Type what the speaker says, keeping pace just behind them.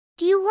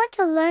Do you want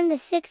to learn the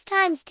 6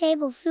 times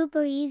table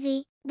super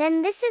easy?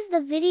 Then this is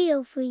the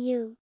video for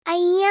you. I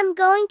am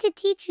going to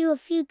teach you a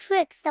few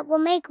tricks that will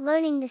make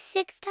learning the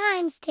 6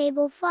 times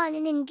table fun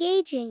and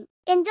engaging.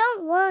 And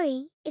don't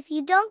worry, if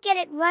you don't get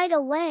it right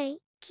away,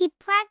 keep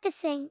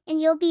practicing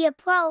and you'll be a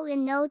pro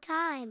in no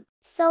time.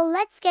 So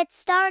let's get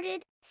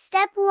started.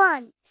 Step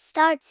 1.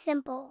 Start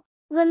simple.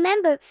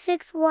 Remember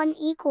 6 1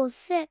 equals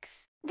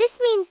 6. This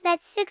means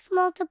that 6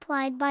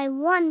 multiplied by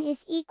 1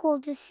 is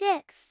equal to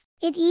 6.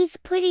 It is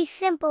pretty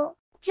simple.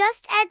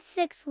 Just add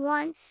 6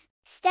 once.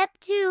 Step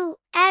 2.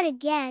 Add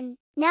again.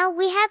 Now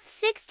we have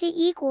 60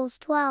 equals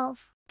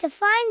 12. To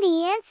find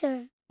the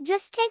answer,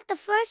 just take the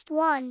first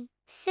one,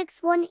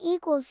 6 1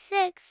 equals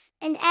 6,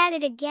 and add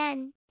it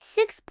again.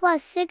 6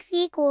 plus 6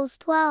 equals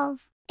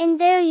 12. And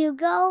there you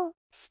go.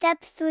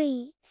 Step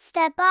 3.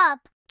 Step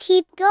up.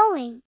 Keep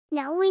going.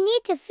 Now we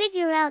need to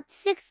figure out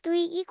 6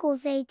 3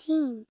 equals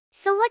 18.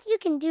 So what you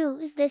can do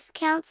is this: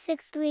 count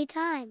 6 3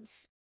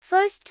 times.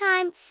 First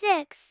time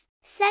 6,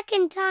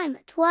 second time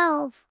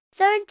 12,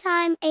 third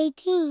time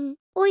 18.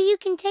 Or you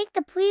can take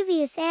the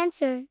previous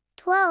answer,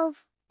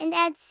 12, and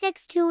add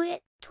 6 to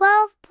it.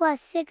 12 plus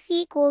 6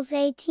 equals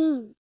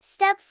 18.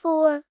 Step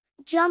 4.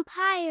 Jump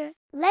higher.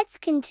 Let's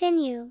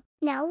continue.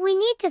 Now we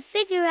need to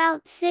figure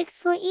out 6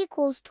 4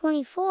 equals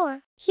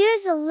 24.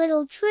 Here's a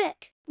little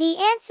trick. The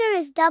answer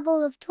is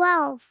double of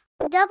 12.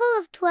 Double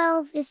of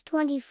 12 is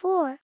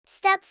 24.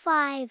 Step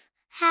 5.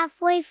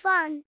 Halfway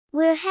fun.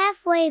 We're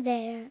halfway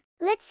there.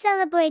 Let's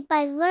celebrate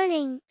by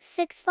learning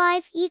 6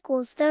 5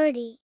 equals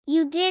 30.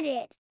 You did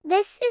it.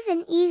 This is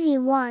an easy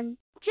one.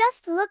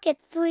 Just look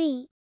at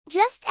 3.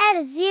 Just add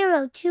a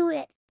 0 to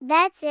it.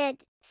 That's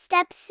it.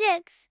 Step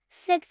 6.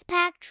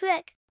 6-pack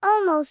trick.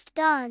 Almost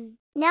done.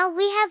 Now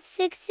we have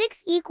 6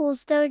 6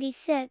 equals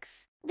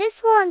 36.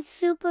 This one's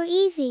super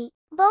easy.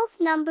 Both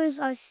numbers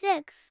are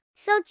 6.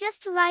 So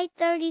just write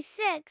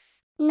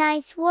 36.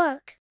 Nice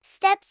work.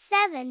 Step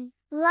 7.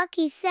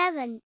 Lucky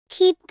 7.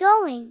 Keep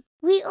going.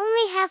 We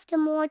only have 2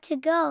 more to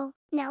go.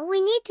 Now we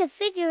need to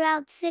figure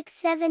out 6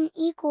 7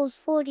 equals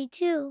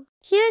 42.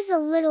 Here's a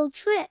little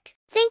trick.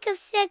 Think of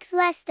 6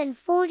 less than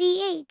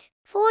 48.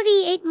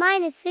 48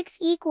 minus 6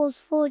 equals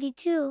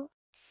 42.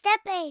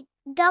 Step 8.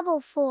 Double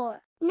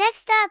 4.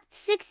 Next up,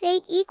 6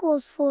 8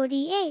 equals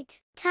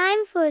 48.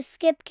 Time for a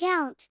skip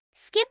count.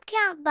 Skip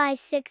count by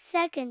 6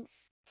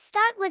 seconds.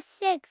 Start with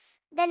 6,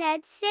 then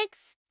add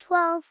 6,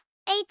 12,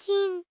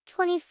 18,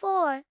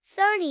 24,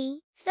 30,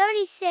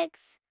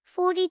 36,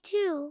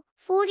 42,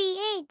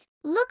 48.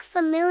 Look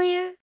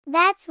familiar?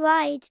 That's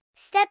right.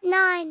 Step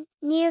 9.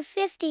 Near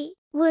 50.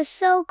 We're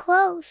so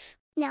close.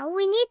 Now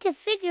we need to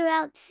figure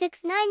out 6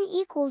 9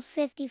 equals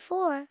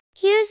 54.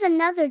 Here's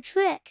another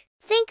trick.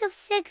 Think of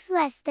 6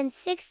 less than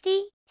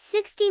 60.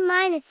 60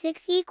 minus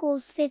 6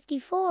 equals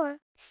 54.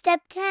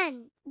 Step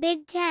 10.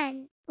 Big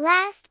 10.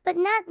 Last but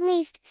not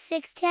least,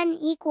 6 10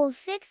 equals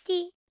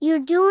 60. You're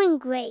doing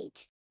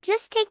great.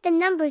 Just take the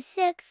number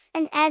 6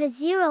 and add a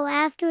 0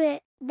 after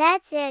it.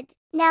 That's it.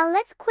 Now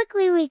let's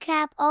quickly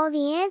recap all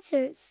the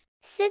answers.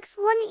 6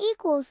 1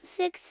 equals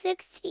 6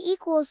 6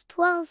 equals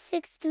 12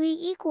 6 3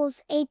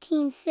 equals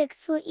 18 6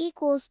 4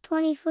 equals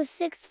 24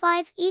 6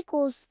 5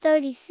 equals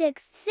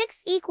 36 6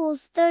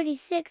 equals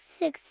 36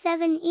 6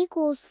 7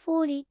 equals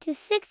 40 to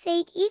 6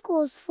 8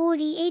 equals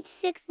 48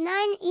 6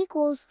 9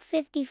 equals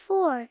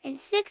 54 and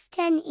 6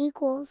 10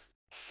 equals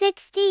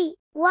 60.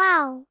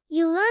 Wow,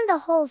 you learned the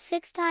whole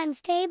 6 times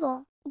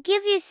table.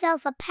 Give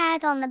yourself a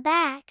pat on the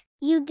back.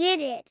 You did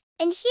it.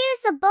 And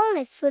here's a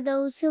bonus for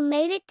those who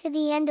made it to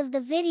the end of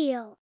the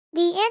video.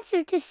 The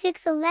answer to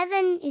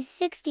 611 is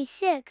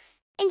 66.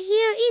 And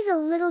here is a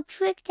little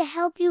trick to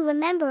help you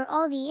remember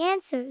all the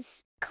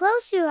answers.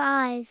 Close your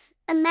eyes.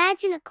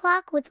 Imagine a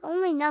clock with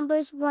only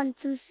numbers 1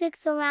 through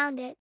 6 around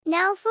it.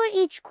 Now for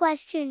each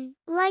question,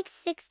 like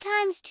 6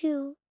 times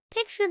 2,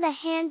 picture the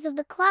hands of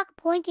the clock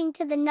pointing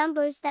to the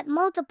numbers that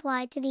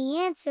multiply to the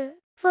answer.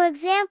 For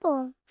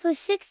example, for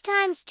 6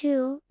 times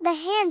 2, the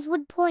hands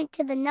would point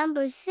to the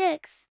numbers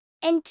 6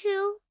 and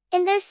 2,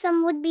 and their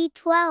sum would be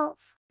 12.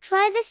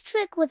 Try this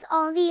trick with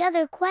all the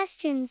other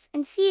questions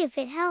and see if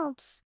it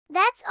helps.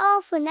 That's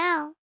all for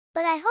now,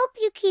 but I hope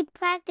you keep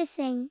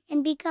practicing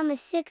and become a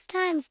 6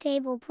 times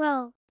table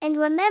pro. And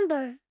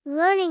remember,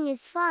 learning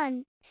is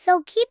fun,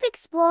 so keep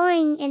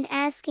exploring and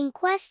asking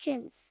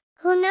questions.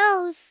 Who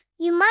knows,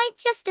 you might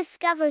just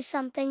discover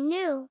something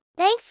new.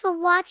 Thanks for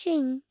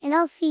watching, and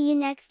I'll see you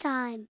next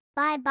time.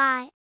 Bye bye.